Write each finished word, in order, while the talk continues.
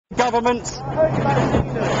government.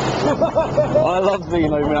 I love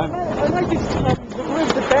Zeno, man. I noticed the room,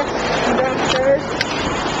 the desk downstairs.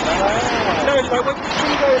 No, like when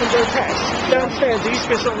you go in and do a test, downstairs there used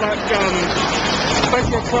to be sort of like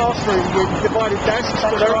basically a classroom with divided desks,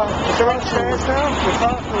 but they're upstairs now. The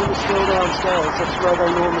classroom is still downstairs, that's where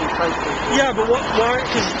they normally take people. Yeah, but why?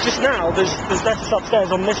 Because just now there's desks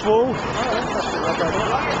upstairs on this wall. Oh, that's interesting.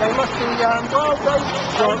 They must be,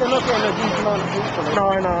 well, they're not getting a huge amount of people. No.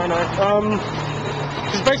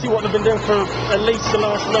 Because basically what they've been doing for at least the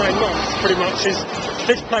last 9 months, pretty much, is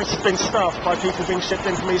this place has been stuffed by people being shipped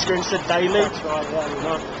in from East Grinstead daily. That's right,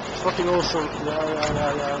 yeah. It's fucking awesome.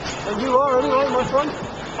 Yeah. And you are anyway, my friend?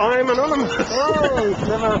 I'm anonymous. Hey,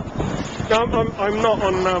 never. No, I'm not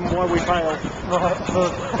on Why We Fail. Right.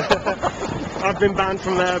 I've been banned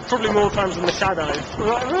from there probably more times than the Shadows.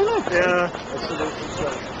 Right, really? Yeah. Absolutely.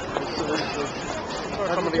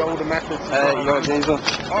 Some of the older methods. You got Diesel? I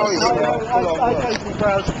basically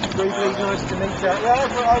browse briefly, nice to meet you. Yeah,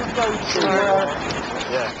 I would go to...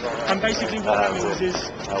 Yeah. And basically what that means is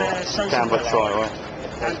they're social Canberra club, try, right?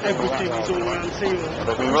 and everything is all around sealing.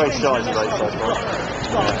 They've been very shy today so far.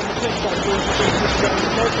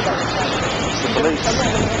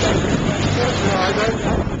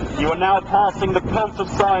 You are now passing the cult of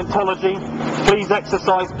Scientology. Please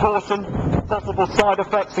exercise caution. Possible side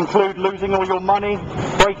effects include losing all your money,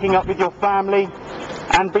 breaking up with your family,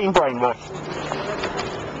 and being brainwashed.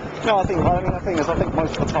 No, I think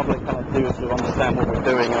most of the public kind of do is to understand what we're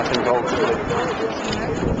doing, and I think ultimately.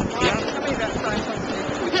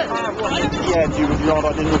 Yeah, would you rather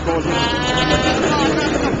I didn't record you?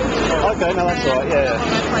 Okay, no, that's all right.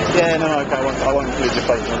 Yeah, no, okay, I won't include your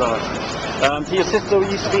face in that. So your sister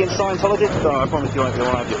used to be in Scientology? No, I promise you won't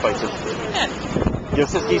have your face in. Yeah. Your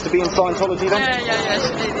sister used to be in Scientology then? Yeah,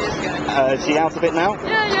 she did years ago. Is she out of it now?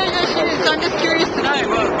 Yeah, she is. I'm just curious to know,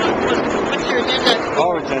 what's your agenda?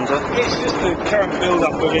 Our agenda? It's just the current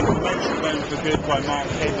build-up of information going for good by Mark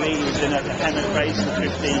Headley. He was in at the Hammond base for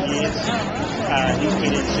 15 years. He's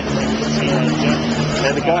been in since he was a teenager.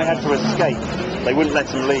 Yeah, the guy had to escape. They wouldn't let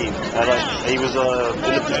him leave. He was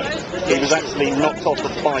actually knocked off the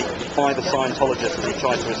bike by the Scientologists as he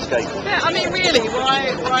tried to escape. Yeah, I mean, really, why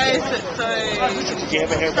is it so... Did you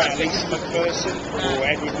ever hear about Lisa McPherson or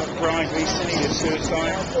Edward McBride recently, the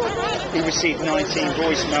suicide? He received 19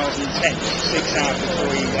 voicemails and texts 6 hours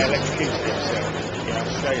before he electrocuted himself in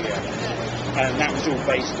Australia. And that was all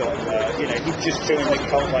based on, he'd just joined the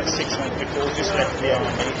cult like 6 months before, just left the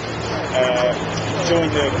army,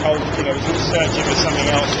 joined the cult, was all searching for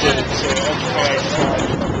something else to occupy his time.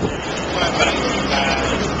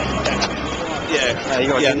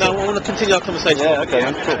 No, I want to continue our conversation. Yeah, okay,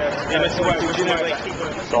 man, cool.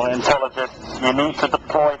 Scientologists, you need to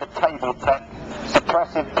deploy the cable tech.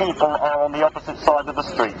 Suppressive people are on the opposite side of the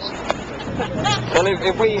streets. Well,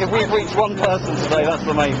 if we've reached one person today, that's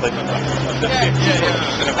the main thing.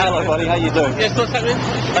 Hello, buddy. How you doing? Yes, what's happening?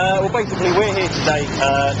 Well, basically, we're here today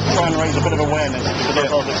to try and raise a bit of awareness, because as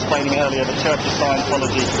I was explaining earlier, the Church of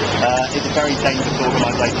Scientology is a very dangerous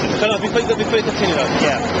organisation. Before you continue though,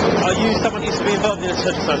 Yeah. are you someone who used to be involved in the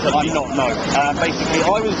Church of Scientology? I'm not, no. Basically,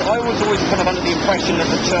 I was always kind of under the impression that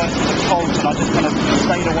the church was a cult, and I just kind of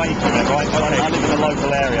stayed away from it, right? I live in the local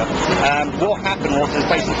area. What happened was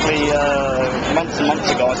basically months and months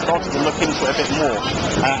ago, I started to look into it a bit more.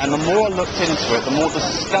 And the more I looked into it, the more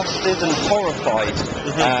disgusted and horrified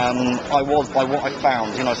I was by what I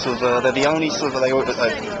found. They're the only they were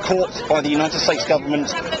caught by the United States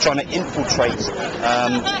government trying to infiltrate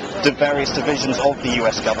the various divisions of the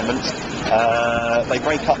US government. They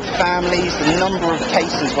break up families. The number of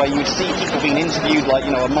cases where you would see people being interviewed, like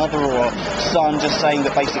a mother or a son, just saying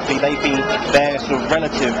that basically their sort of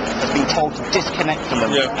relative has been told to disconnect from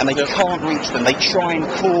them, and they can't reach them. They try and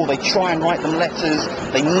call, they try and write them letters,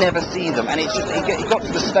 they never see them, and it got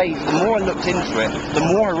to the stage. The more I looked into it, the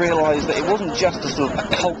more I realised that it wasn't just a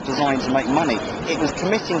cult designed to make money. It was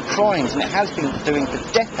committing crimes, and it has been doing for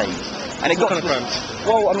decades. And it got to crimes?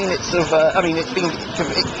 Well, I mean, it's been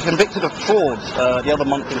convicted of fraud the other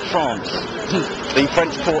month in France. The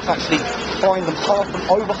French courts actually fined them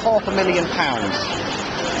over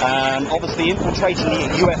 £500,000. Obviously, infiltrating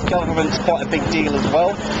the US government's quite a big deal as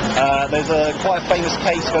well. There's quite a famous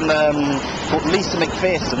case when called Lisa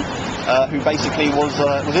McPherson, who basically was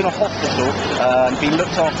in a hospital, being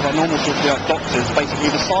looked after by normal doctors. Basically,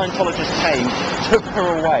 the Scientologists came, took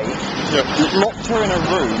her away, locked her in a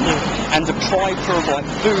room, and deprived her of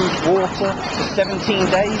food, water for 17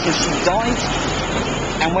 days, and she died.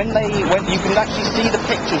 And when you can actually see the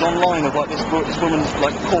pictures online of like this woman's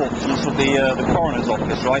like corpse from sort of the coroner's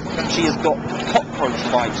office, right? She has got cockroach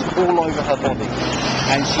bites all over her body,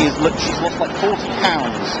 and she's lost like 40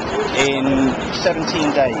 pounds in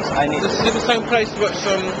 17 days. And This is the same place where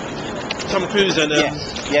Tom Cruise and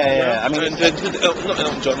yeah. I mean, and not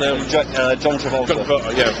Elton John. John Travolta. John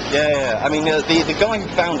Travolta, Yeah. I mean, the guy who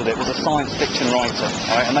founded it was a science fiction writer,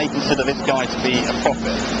 right? And they consider this guy to be a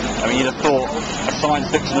prophet. I mean, you'd have thought a science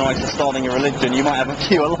fiction writer starting a religion, you might have a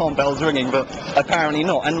few alarm bells ringing, but apparently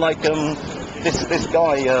not. And like this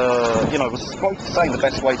guy, was quoted saying the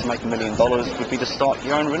best way to make $1 million would be to start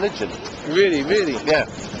your own religion. Really? Yeah.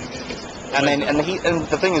 And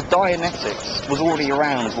the thing is, Dianetics was already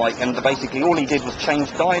around, and basically all he did was change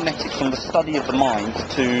Dianetics from the study of the mind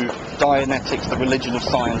to Dianetics, the religion of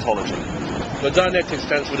Scientology. But Dianetics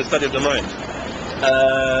stands for the study of the mind.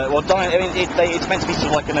 It's meant to be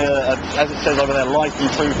sort of like as it says over there, life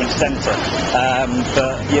improvement centre.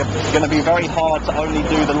 But you're going to be very hard to only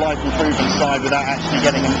do the life improvement side without actually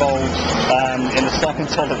getting involved in the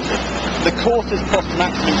Scientology. The courses cost an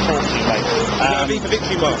absolute fortune, mate. V for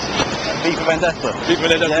Victory mask. V for Vendetta. V for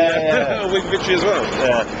Vendetta. Yeah. V for Victory as well.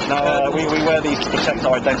 Yeah. No, we wear these to protect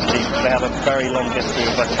our identities because they have a very long history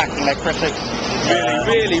of attacking their critics.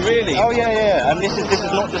 Really? Oh yeah. And this is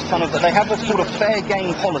not just kind of, they have what's called a fair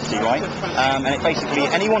game policy, right? And it basically,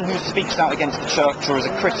 anyone who speaks out against the church or is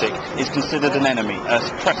a critic is considered an enemy, a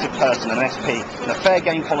suppressive person, an SP. And the fair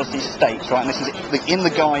game policy states, right? And this is in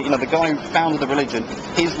the guy, the guy who founded the religion,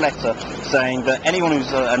 his letter saying that anyone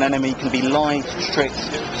who's an enemy can be lied, tricked,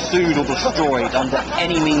 sued or destroyed under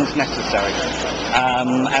any means necessary.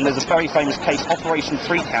 And there's a very famous case, Operation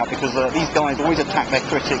Freakout, because these guys always attack their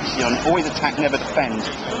critics, always attack, never defend.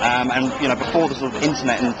 And before the sort of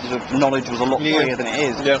internet and sort of knowledge was a lot freer than it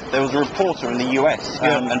is, there was a reporter in the US,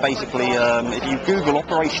 and basically, if you Google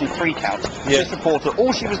Operation Freakout, this reporter,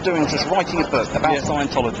 all she was doing was just writing a book about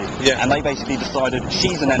Scientology. And they basically decided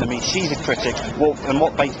she's an enemy, she's a critic. And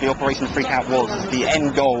what basically Operation Freakout was, the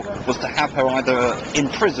end goal was to have her either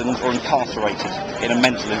imprisoned or incarcerated in a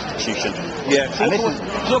mental institution.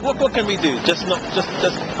 So what can we do? Just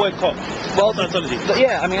boycott Scientology?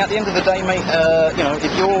 Yeah, I mean, at the end of the day, mate,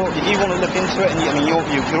 if you want to look into it, and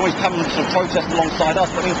you can always come and sort of protest alongside us.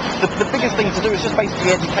 But I mean, the biggest thing to do is just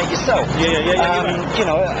basically educate yourself.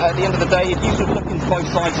 At the end of the day, if you sort of look into both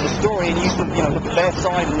sides of the story, and you sort of look at their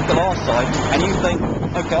side and look at our side, and you think,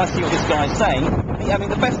 okay, I see what this guy's saying. I mean,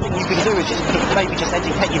 the best thing you can do is just maybe just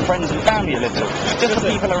educate your friends and family a little, just the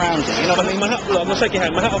people around you. You know what I mean? I'm gonna shake your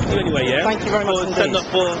hand. My hat off to you anyway. Yeah. Thank you very much indeed. Stand up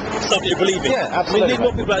for stuff you believe in. Yeah, absolutely. We need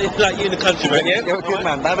more people like you in the country, man. Yeah. You're a good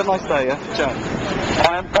man. Have a nice day. Yeah. Ciao.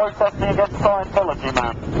 I am protesting against Scientology,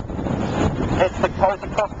 man. It's the cult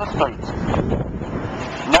across the street.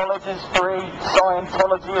 Knowledge is free.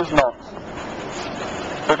 Scientology is not.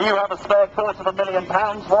 If you have a spare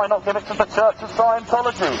 £250,000, why not give it to the Church of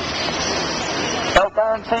Scientology? They'll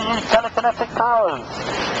guarantee you telekinetic powers,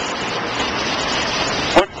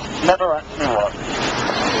 which never actually work.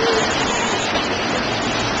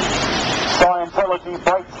 Scientology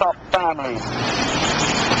breaks up families.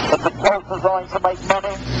 It's a cult designed to make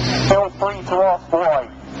money. Feel free to ask why.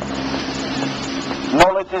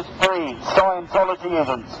 Knowledge is free. Scientology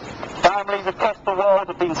isn't. Families across the world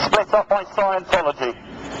have been split up by Scientology.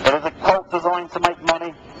 It is a cult designed to make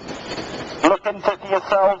money. Look into it for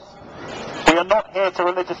yourselves. We are not here to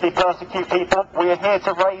religiously persecute people. We are here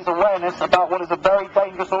to raise awareness about what is a very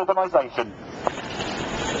dangerous organisation.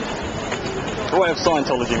 The way of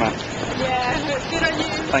Scientology, man. Yeah, good on you.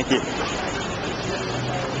 Thank you.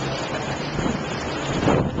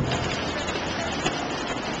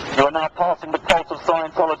 You are now passing the cult of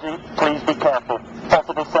Scientology. Please be careful.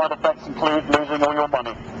 Possible side effects include losing all your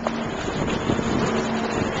money.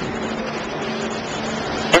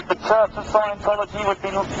 If the Church of Scientology would be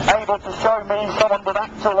able to show me someone with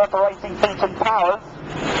actual operating feet and powers,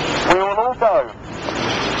 we will all go.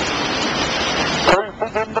 Proof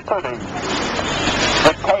is in the pudding.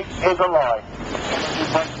 The cake is a lie.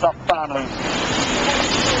 It breaks up families.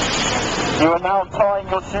 You are now tying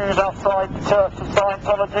your shoes outside the Church of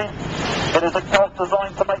Scientology. It is a cult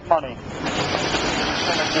designed to make money.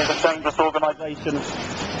 It is a dangerous organisation.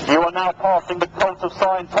 You are now passing the cult of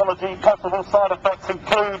Scientology. Possible side effects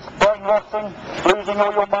include brainwashing, losing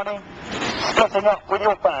all your money, splitting up with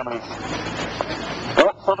your families.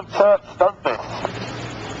 What sort of church does this?